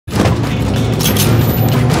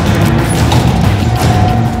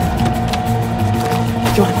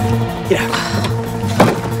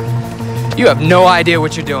You have no idea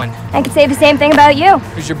what you're doing. I could say the same thing about you.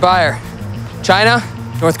 Who's your buyer? China?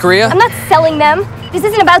 North Korea? I'm not selling them. This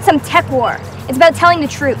isn't about some tech war. It's about telling the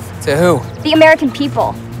truth. To who? The American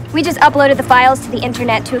people. We just uploaded the files to the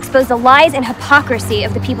internet to expose the lies and hypocrisy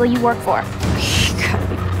of the people you work for.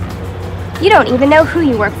 You don't even know who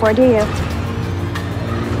you work for, do you?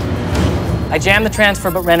 I jammed the transfer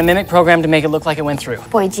but ran a mimic program to make it look like it went through.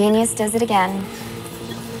 Boy, genius does it again.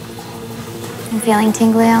 I'm feeling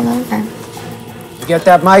tingly all over. You get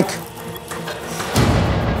that, Mike?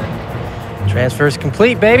 Transfer's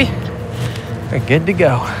complete, baby. We're good to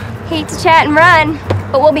go. Hate to chat and run,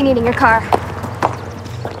 but we'll be needing your car.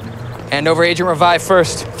 Hand over Agent Revive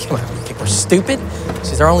first. Come on, you think we're stupid?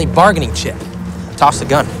 She's our only bargaining chip. Toss the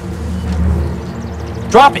gun.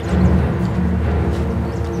 Drop it!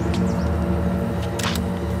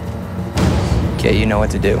 Okay, you know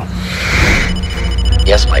what to do.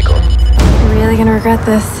 Yes, Michael. You're really gonna regret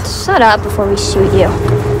this. Shut up before we shoot you.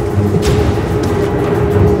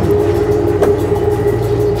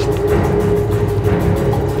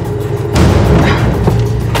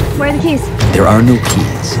 Where are the keys? There are no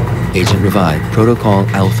keys. Agent Revive, Protocol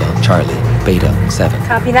Alpha, Charlie, Beta, 7.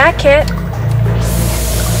 Copy that, KITT.